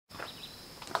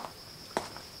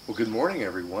Well, good morning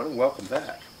everyone and welcome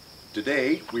back.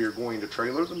 Today we are going to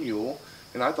trailer the Mule,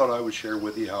 and I thought I would share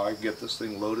with you how I get this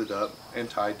thing loaded up and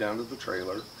tied down to the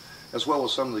trailer, as well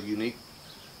as some of the unique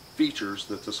features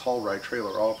that this haul ride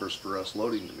trailer offers for us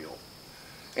loading the Mule.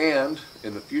 And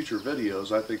in the future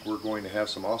videos, I think we're going to have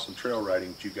some awesome trail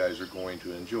riding that you guys are going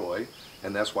to enjoy,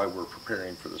 and that's why we're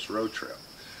preparing for this road trip.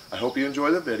 I hope you enjoy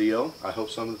the video. I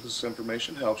hope some of this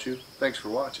information helps you. Thanks for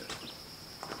watching.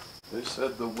 They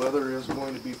said the weather is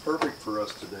going to be perfect for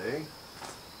us today.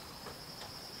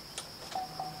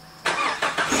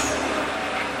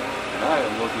 And I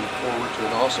am looking forward to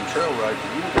an awesome trail ride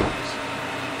for you guys.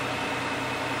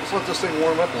 Let's let this thing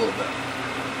warm up a little bit.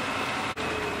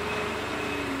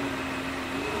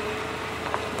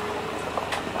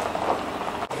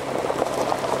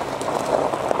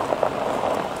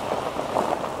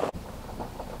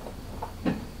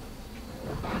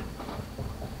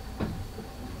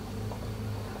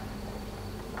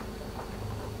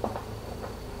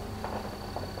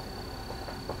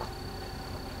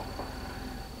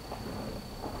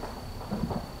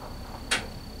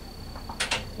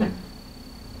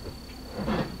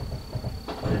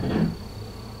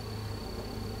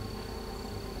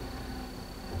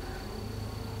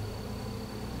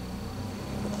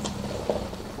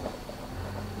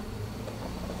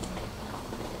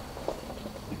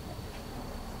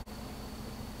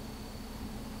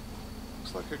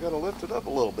 Looks like I gotta lift it up a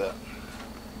little bit.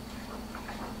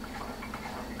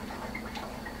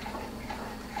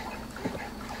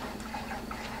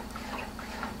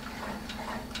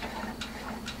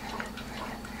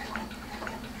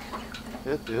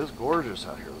 It is gorgeous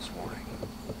out here this morning.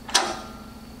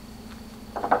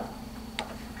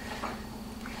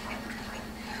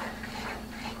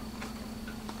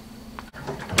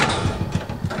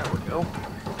 There we go.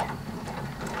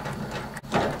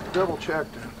 Double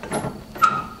checked.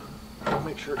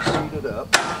 Make sure it's seated up.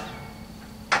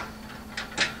 I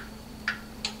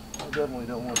definitely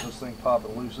don't want this thing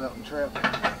popping loose out in traffic.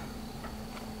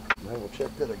 Then we'll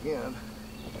check that again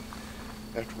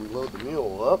after we load the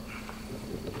Mule up.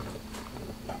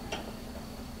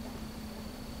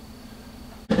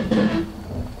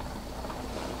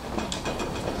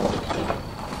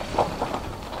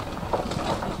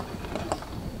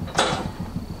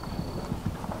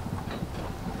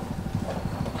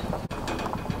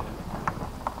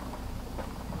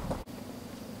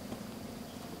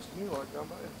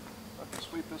 I can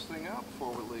sweep this thing out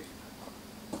before we leave.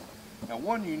 Now,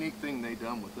 one unique thing they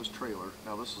done with this trailer,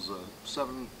 now this is a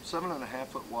 7.5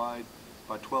 foot wide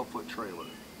by 12 foot trailer.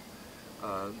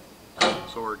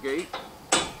 So our gate,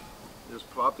 just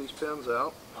pop these pins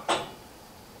out,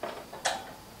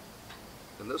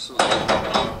 and this is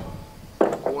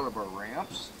one of our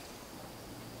ramps.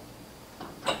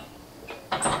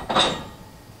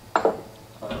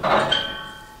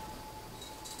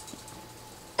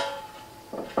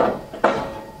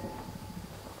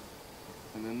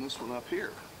 And then this one up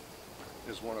here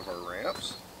is one of our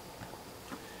ramps.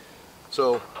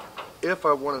 So if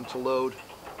I wanted to load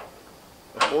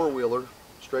a four-wheeler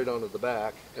straight onto the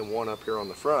back and one up here on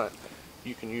the front,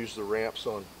 you can use the ramps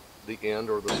on the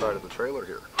end or the side of the trailer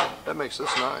here. That makes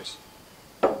this nice.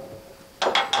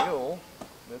 The Mule,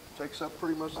 it takes up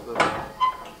pretty much the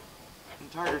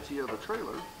entirety of the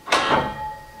trailer.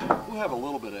 We'll have a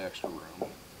little bit of extra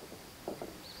room,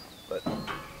 but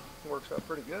it works out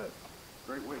pretty good.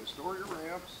 Great way to store your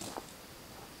ramps.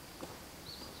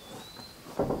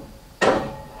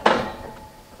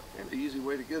 And an easy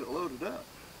way to get it loaded up.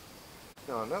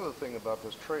 Now, another thing about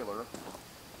this trailer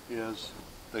is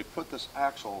they put this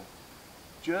axle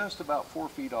just about 4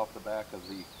 feet off the back of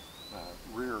the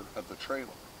rear of the trailer.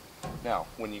 Now,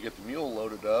 when you get the Mule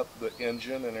loaded up, the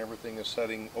engine and everything is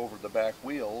setting over the back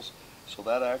wheels, so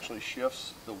that actually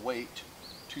shifts the weight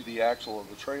to the axle of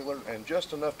the trailer and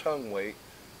just enough tongue weight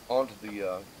onto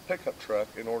the pickup truck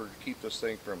in order to keep this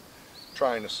thing from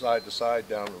trying to side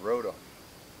down the road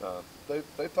on.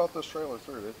 They thought this trailer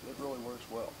through. It really works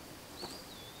well.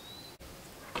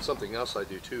 Something else I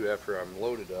do too after I'm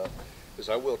loaded up is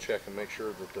I will check and make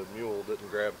sure that the Mule didn't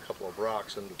grab a couple of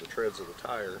rocks into the treads of the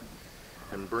tire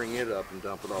and bring it up and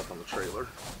dump it off on the trailer.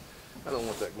 I don't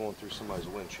want that going through somebody's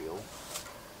windshield.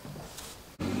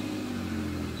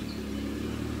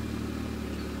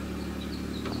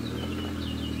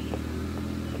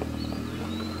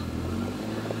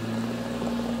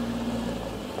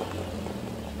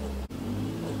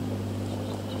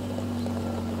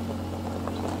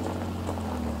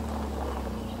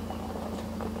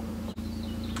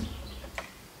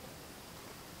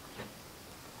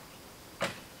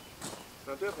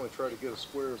 I definitely try to get as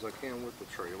square as I can with the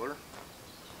trailer.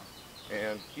 And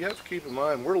And you have to keep in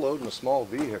mind, we're loading a small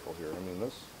vehicle here. I mean,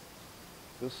 let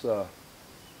me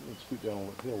scoot down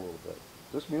the hill a little bit.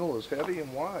 This mule is heavy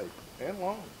and wide and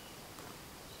long.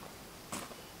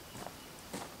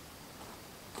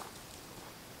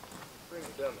 Bring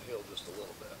it down the hill just a little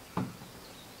bit.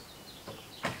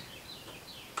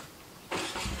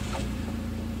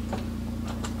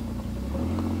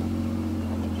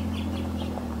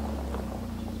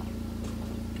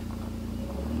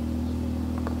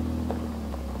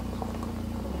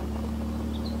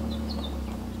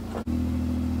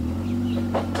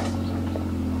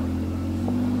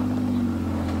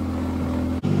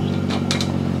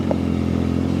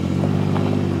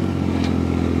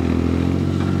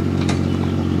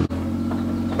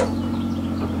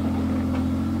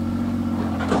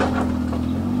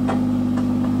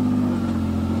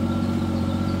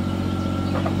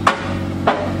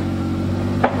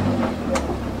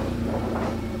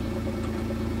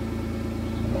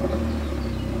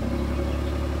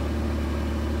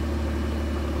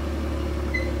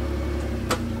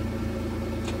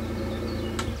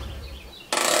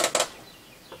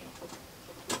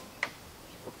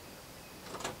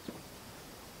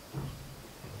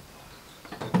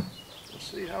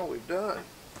 See how we've done.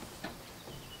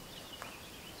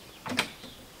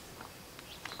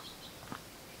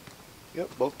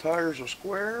 Yep, both tires are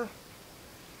square.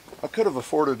 I could have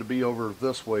afforded to be over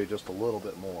this way just a little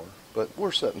bit more, but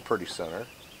we're sitting pretty center.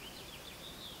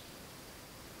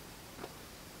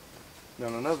 Now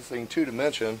another thing too to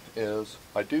mention is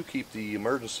I do keep the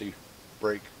emergency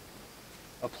brake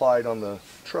applied on the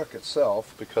truck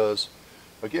itself because,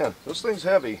 again, this thing's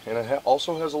heavy and it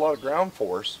also has a lot of ground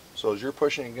force, so as you're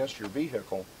pushing against your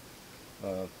vehicle,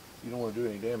 you don't want to do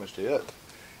any damage to it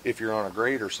if you're on a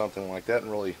grade or something like that and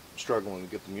really struggling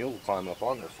to get the mule to climb up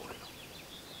on there for you.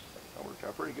 That worked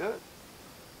out pretty good.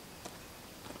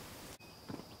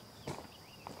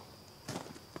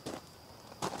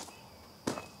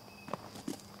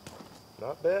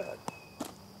 Not bad.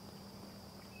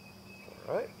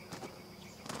 Alright.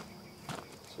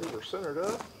 See, we're centered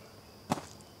up.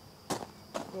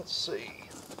 Let's see.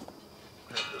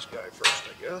 Grab this guy first,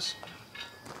 I guess.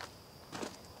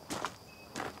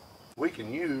 We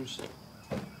can use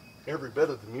every bit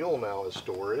of the mule now as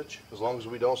storage. As long as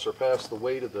we don't surpass the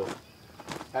weight of the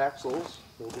axles,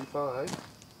 we'll be fine.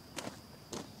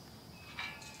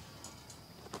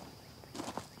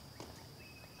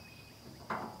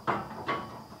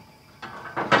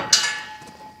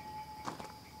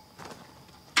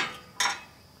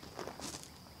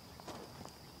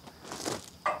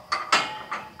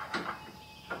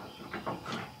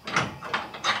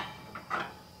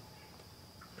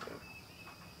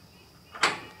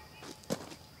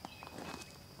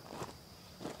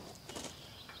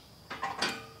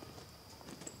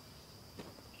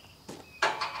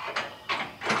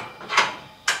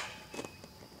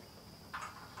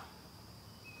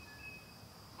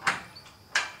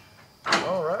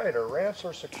 Alright, our ramps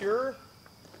are secure.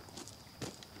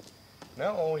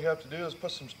 Now all we have to do is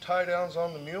put some tie downs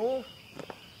on the mule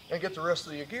and get the rest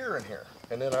of the gear in here.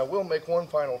 And then I will make one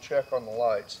final check on the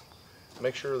lights.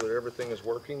 Make sure that everything is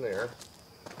working there.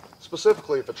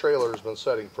 Specifically if a trailer has been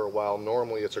setting for a while,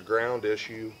 normally it's a ground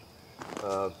issue.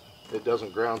 It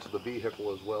doesn't ground to the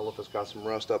vehicle as well if it's got some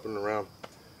rust up and around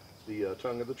the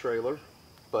tongue of the trailer.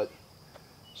 But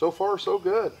so far so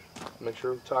good. Make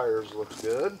sure the tires look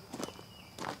good.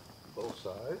 Both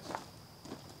sides.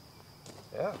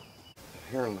 Yeah.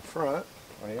 Here in the front,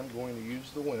 I am going to use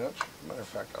the winch. Matter of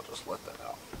fact, I'll just let that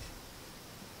out.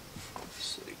 Let's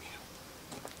see.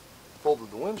 Folded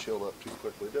the windshield up too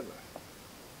quickly, didn't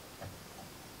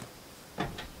I?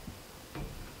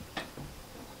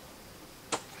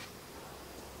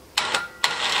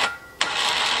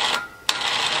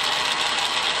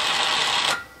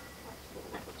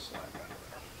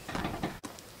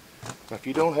 Now, if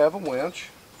you don't have a winch,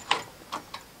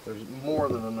 there's more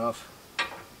than enough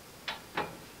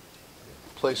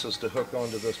places to hook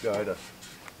onto this guy to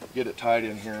get it tied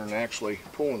in here, and actually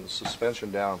pulling the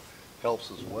suspension down helps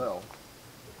as well.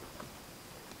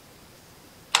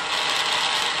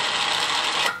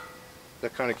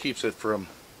 That kind of keeps it from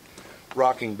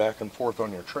rocking back and forth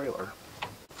on your trailer.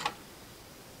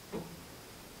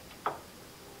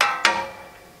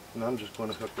 And I'm just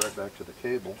going to hook right back to the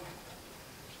cable.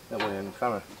 That way I can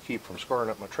kind of keep from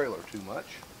scarring up my trailer too much.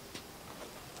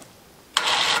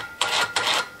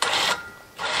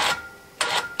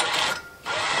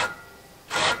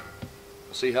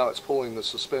 See how it's pulling the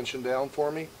suspension down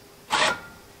for me?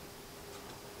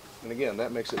 And again,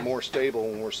 that makes it more stable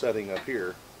when we're setting up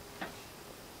here.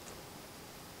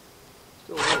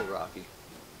 Still a little rocky.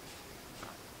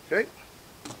 Okay,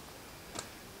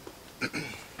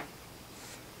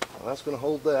 Now that's going to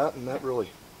hold that, and that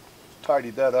really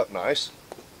tidied that up nice.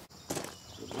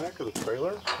 The back of the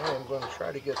trailer, I'm going to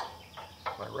try to get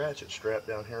my ratchet strap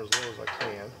down here as low as I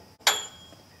can.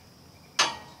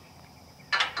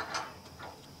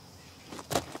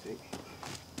 See.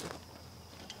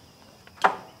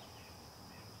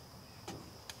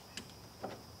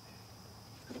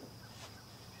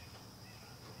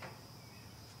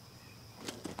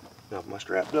 Now if my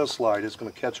strap does slide, it's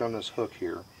going to catch on this hook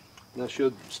here. And that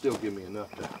should still give me enough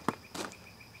to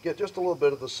get just a little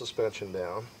bit of the suspension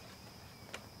down.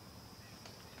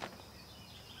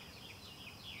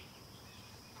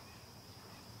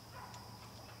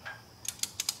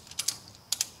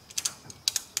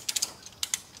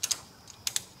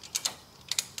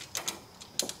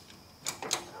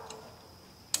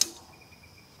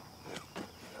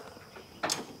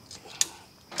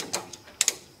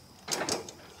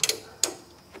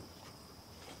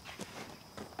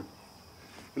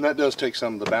 And that does take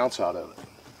some of the bounce out of it.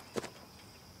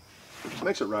 Which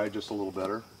makes it ride just a little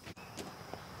better.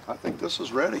 I think this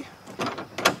is ready.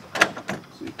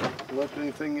 See if I left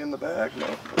anything in the bag.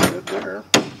 No, good there.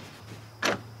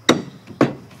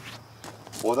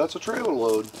 Boy, that's a trailer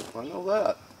load. I know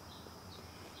that.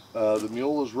 The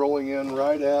Mule is rolling in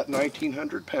right at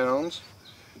 1,900 pounds.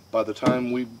 By the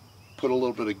time we put a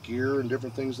little bit of gear and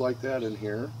different things like that in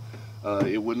here,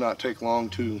 it would not take long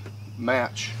to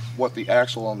match what the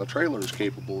axle on the trailer is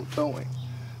capable of towing.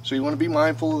 So you want to be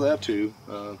mindful of that too.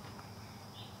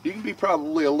 You can be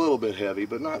probably a little bit heavy,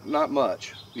 but not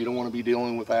much. You don't want to be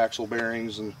dealing with axle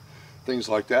bearings and things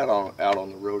like that out on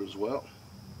the road as well.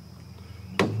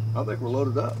 I think we're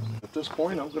loaded up. At this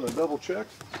point, I'm going to double check,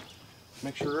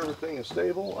 make sure everything is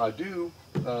stable. I do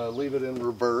leave it in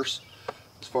reverse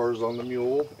as far as on the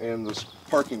Mule, and this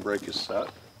parking brake is set.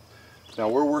 Now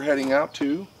where we're heading out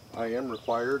to, I am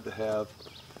required to have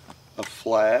a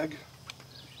flag,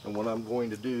 and what I'm going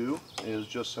to do is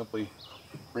just simply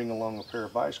bring along a pair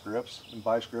of vice grips and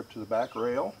vice grip to the back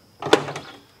rail.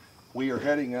 We are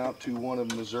heading out to one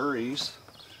of Missouri's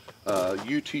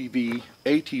UTV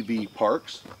ATV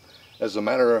parks. As a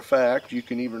matter of fact, you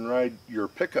can even ride your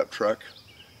pickup truck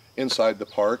inside the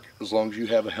park as long as you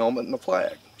have a helmet and a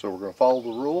flag. So we're going to follow the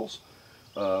rules.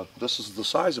 This is the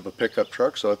size of a pickup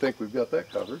truck, so I think we've got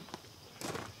that covered.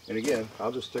 And again,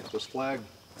 I'll just stick this flag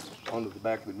onto the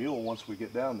back of the Mule once we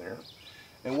get down there.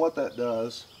 And what that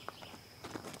does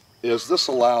is this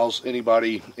allows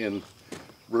anybody in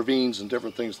ravines and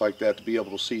different things like that to be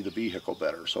able to see the vehicle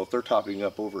better. So if they're topping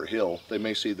up over a hill, they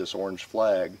may see this orange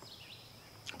flag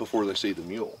before they see the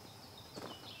Mule.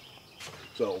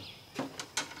 So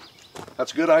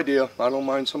that's a good idea. I don't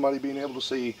mind somebody being able to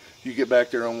see. You get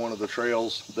back there on one of the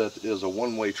trails that is a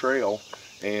one-way trail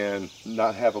and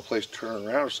not have a place to turn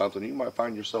around or something, you might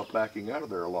find yourself backing out of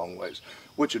there a long ways,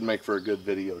 which would make for a good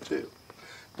video too.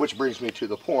 Which brings me to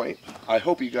the point. I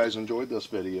hope you guys enjoyed this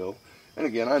video. And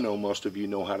again, I know most of you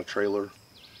know how to trailer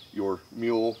your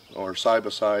Mule or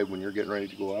side-by-side when you're getting ready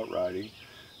to go out riding,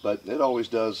 but it always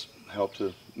does help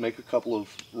to make a couple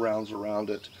of rounds around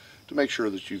it to make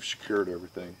sure that you've secured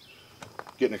everything.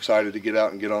 Getting excited to get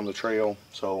out and get on the trail,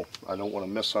 so I don't want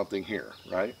to miss something here,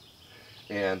 right?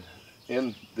 And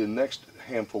in the next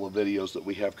handful of videos that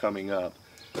we have coming up,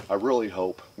 I really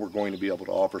hope we're going to be able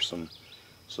to offer some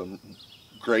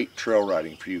great trail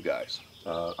riding for you guys.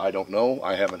 I don't know,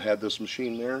 I haven't had this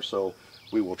machine there, so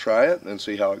we will try it and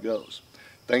see how it goes.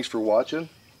 Thanks for watching.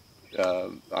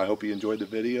 I hope you enjoyed the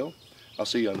video. I'll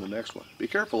see you on the next one. Be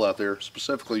careful out there,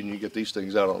 specifically when you get these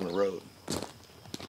things out on the road.